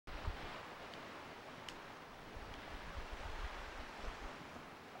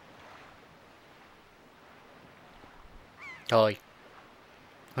Hi,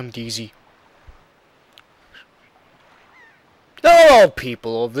 I'm Deezy. Hello,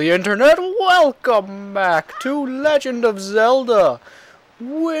 people of the internet. Welcome back to Legend of Zelda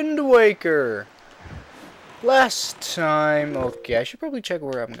Wind Waker. Last time, okay, I should probably check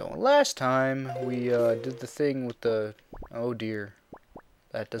where I'm going. Last time we did the thing with the, oh dear,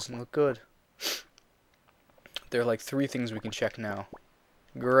 that doesn't look good. There are like 3 things we can check now.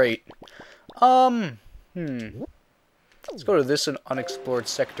 Great. Let's go to this unexplored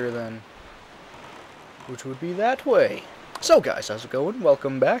sector then, which would be that way. So guys, how's it going?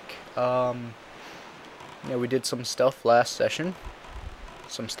 Welcome back. Yeah, we did some stuff last session.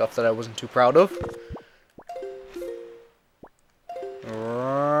 Some stuff that I wasn't too proud of.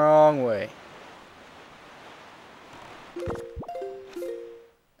 Wrong way.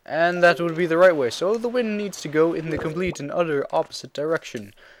 And that would be the right way. So the wind needs to go in the complete and utter opposite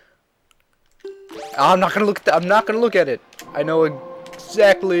direction. I'm not gonna look at that. I'm not gonna look at it. I know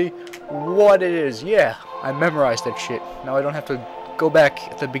exactly what it is. Yeah, I memorized that shit. Now I don't have to go back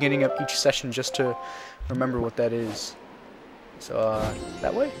at the beginning of each session just to remember what that is. So,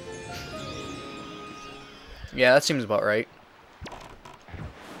 that way? Yeah, that seems about right.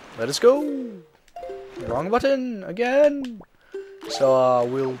 Let us go! Wrong button! Again! So,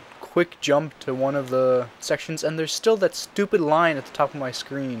 we'll quick jump to one of the sections, and there's still that stupid line at the top of my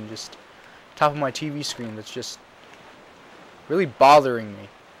screen, just top of my TV screen, that's just really bothering me,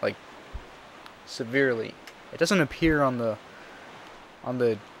 like, severely. It doesn't appear on the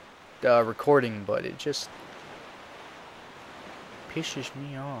recording, but it just pisses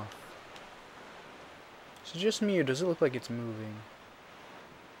me off. Is it just me, or does it look like it's moving?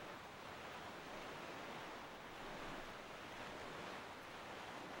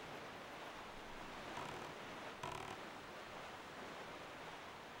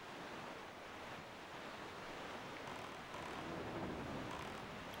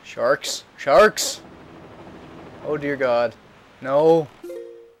 Sharks! Sharks! Oh dear God. No.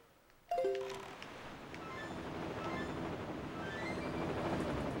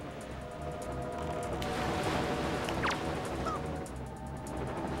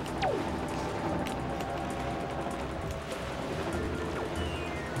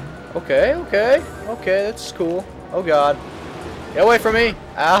 Okay, that's cool. Oh God. Get away from me!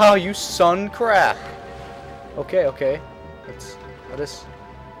 Ow, you son crap! Okay. Let us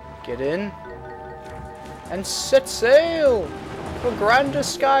get in and set sail for grander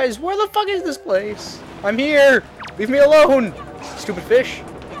skies. Where the fuck is this place? I'm here! Leave me alone! Stupid fish.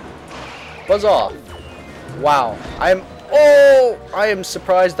 Buzz off. Wow. I am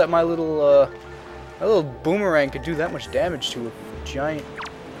surprised that my little boomerang could do that much damage to a giant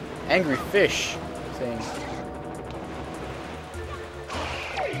angry fish thing.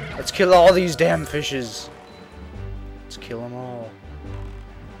 Let's kill all these damn fishes. Let's kill them all.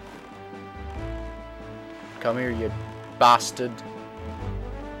 Come here, you bastard.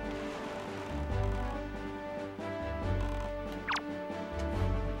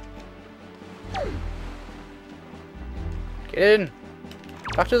 Get in.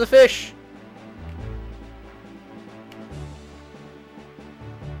 Talk to the fish.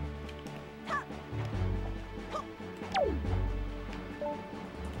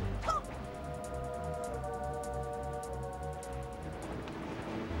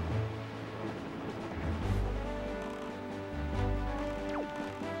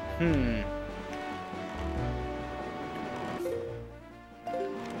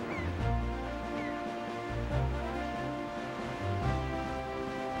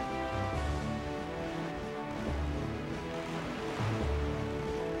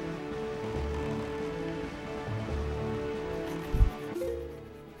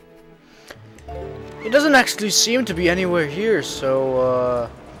 It doesn't actually seem to be anywhere here, so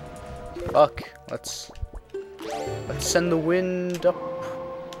fuck. Let's send the wind up.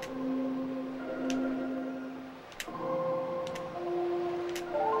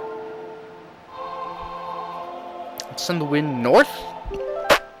 Let's send the wind north?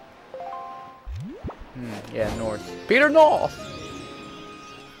 Yeah, north. Peter, north!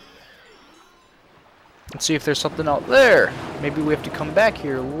 Let's see if there's something out there. Maybe we have to come back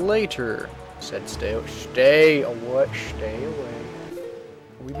here later. Said stay away. Stay away.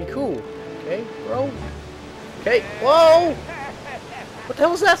 We'd be cool. Okay, bro? Okay, whoa! What the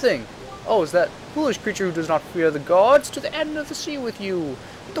hell is that thing? Oh, is that foolish creature who does not fear the gods? To the end of the sea with you!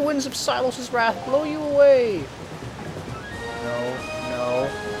 Let the winds of Silos' wrath blow you away! No.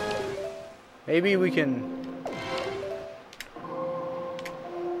 Maybe we can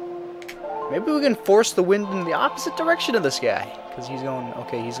force the wind in the opposite direction of this guy. Because he's going,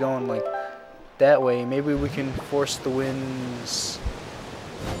 okay, he's going like that way. Maybe we can force the winds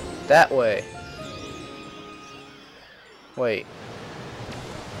that way. Wait.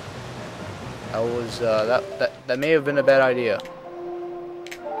 That was that may have been a bad idea.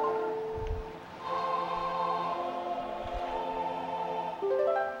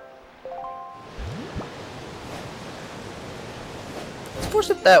 Let's force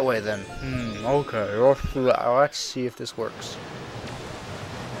it that way then. Okay. Let's see if this works.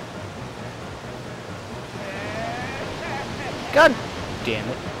 God damn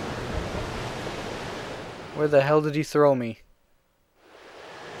it. Where the hell did he throw me?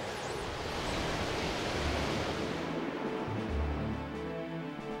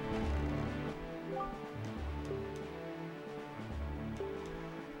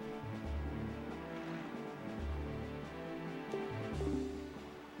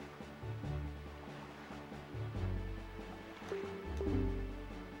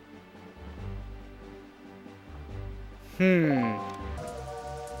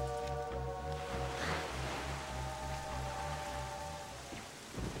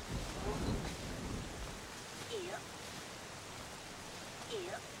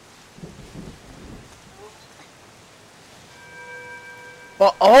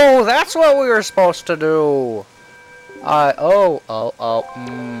 Well, oh, that's what we were supposed to do.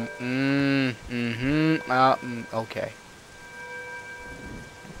 Okay.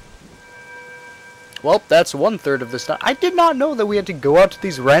 Well, that's 1/3 of this time. I did not know that we had to go out to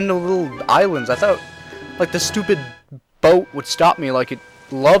these random little islands. I thought, like, the stupid boat would stop me like it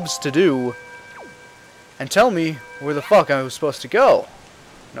loves to do and tell me where the fuck I was supposed to go.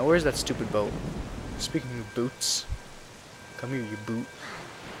 Now, where's that stupid boat? Speaking of boots, come here, you boot.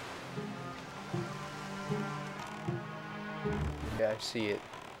 Yeah, I see it.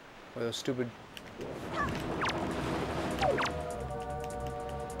 Where those stupid...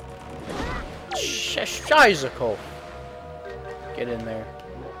 Shizacle! Get in there.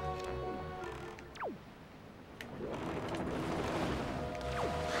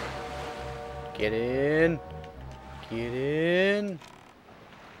 Get in. Get in.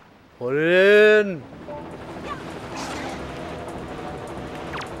 Put it in.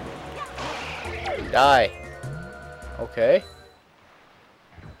 Die. Okay.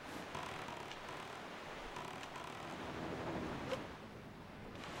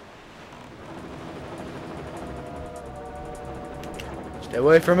 Stay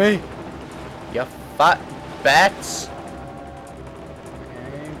away from me, you fat bats.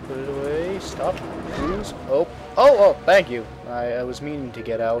 Okay, put it away. Stop. Please. Oh, thank you. I was meaning to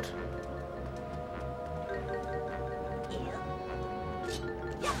get out.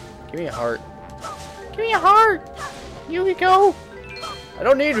 Give me a heart. Give me a heart! Here we go! I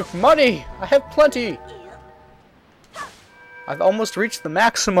don't need money! I have plenty! I've almost reached the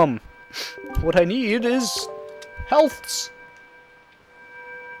maximum. What I need is healths.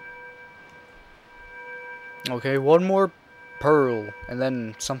 Okay, one more pearl, and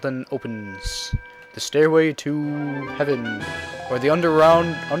then something opens. The stairway to heaven, or the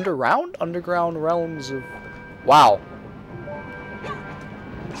underground realms of... Wow.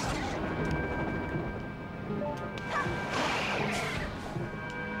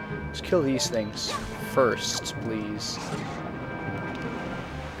 Let's kill these things first, please.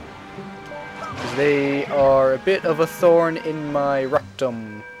 Because they are a bit of a thorn in my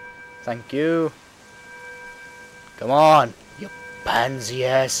rectum. Thank you. Come on, you pansy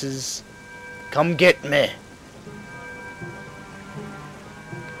asses. Come get me.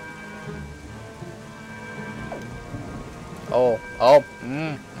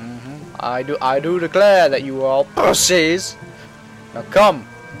 I do declare that you are all pussies. Now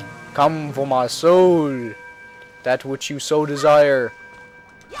come for my soul, that which you so desire.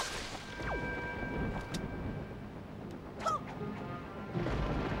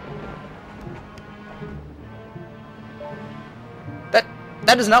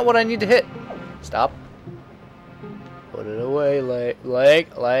 That is not what I need to hit. Stop. Put it away,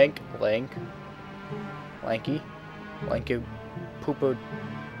 lanky, poopa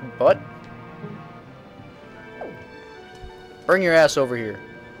butt. Bring your ass over here.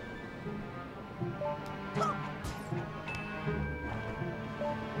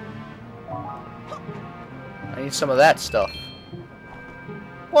 I need some of that stuff.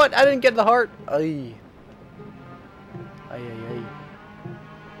 What? I didn't get the heart. Ay.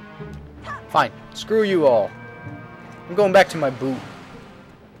 Fine. Screw you all. I'm going back to my boot.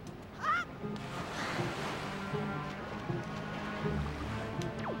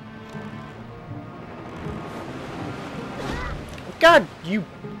 God, you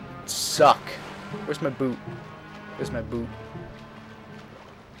suck. Where's my boot? Where's my boot?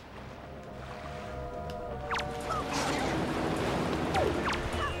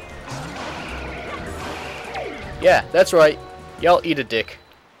 Yeah, that's right. Y'all eat a dick.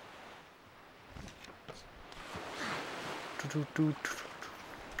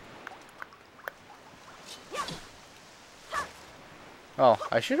 Oh,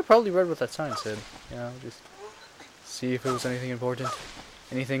 I should have probably read what that sign said. You know, just see if it was anything important.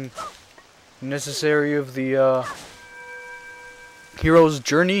 Anything necessary of the hero's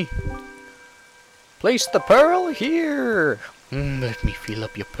journey. Place the pearl here. Let me fill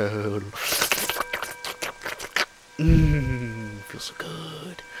up your pearl. Feels so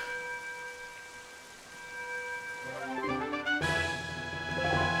good.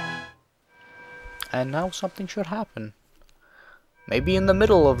 And now something should happen. Maybe in the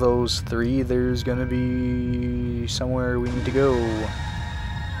middle of those three, there's gonna be somewhere we need to go.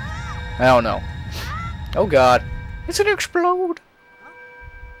 I don't know. Oh god. It's gonna explode.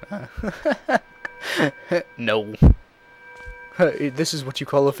 No. This is what you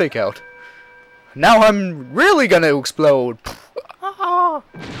call a fake out. Now I'm really gonna explode. Oh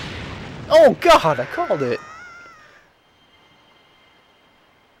god, I called it.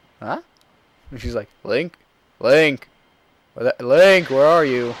 Huh? And she's like, Link? Link? Link, where are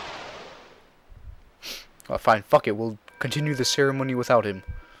you? Oh, fine, fuck it. We'll continue the ceremony without him.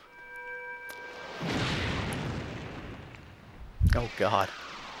 Oh god.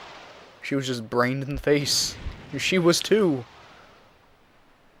 She was just brained in the face. She was too.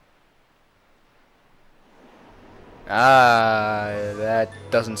 Ah, that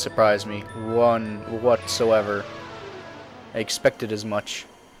doesn't surprise me one whatsoever. I expected as much.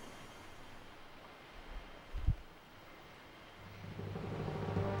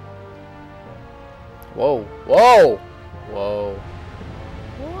 Whoa, whoa, whoa,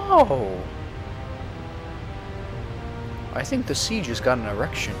 whoa. I think the sea just got an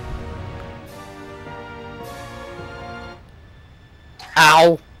erection.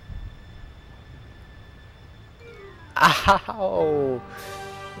 Ow! Ow!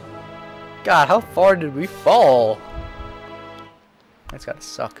 God, how far did we fall? That's gotta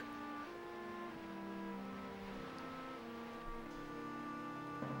suck.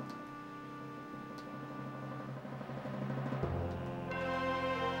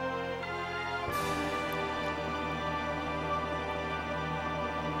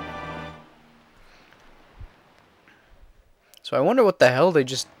 So I wonder what the hell they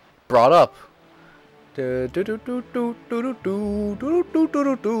just brought up. Oh.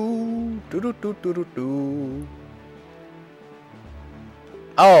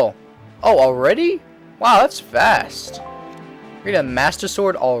 Oh, already? Wow, that's fast. We got a Master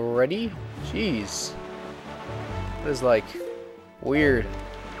Sword already? Jeez. That is like weird.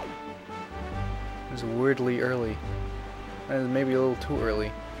 It's weirdly early. That is maybe a little too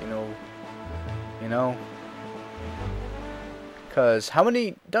early, you know. Cause how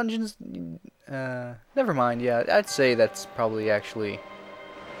many dungeons? Never mind. Yeah, I'd say that's probably actually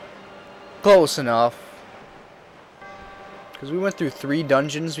close enough. Cause we went through 3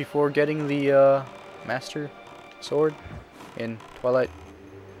 dungeons before getting the Master Sword in Twilight.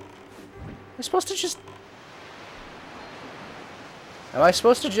 Am I supposed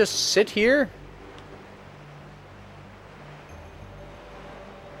to just sit here?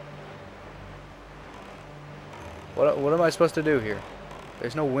 What am I supposed to do here?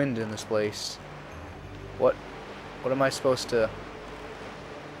 There's no wind in this place. What am I supposed to...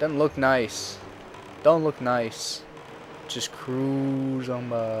 Doesn't look nice. Don't look nice. Just cruise on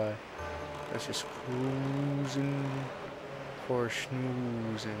by. Let's just cruising for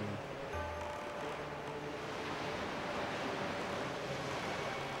schnoozing.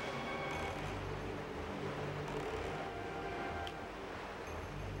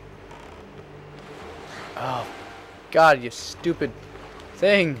 Oh. God, you stupid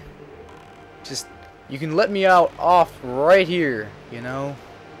thing. Just, you can let me out off right here, you know?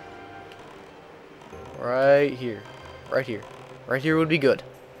 Right here. Right here. Right here would be good.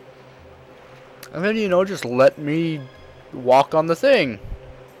 And then, you know, just let me walk on the thing.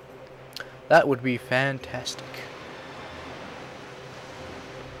 That would be fantastic.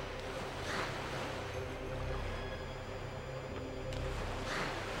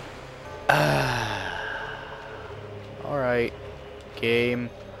 Alright, game.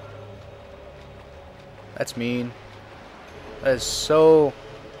 That's mean. That is so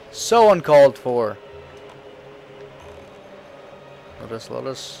uncalled for. Let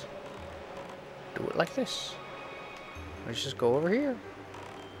us do it like this. Let's just go over here.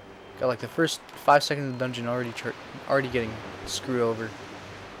 Got like the first 5 seconds of the dungeon already getting screwed over.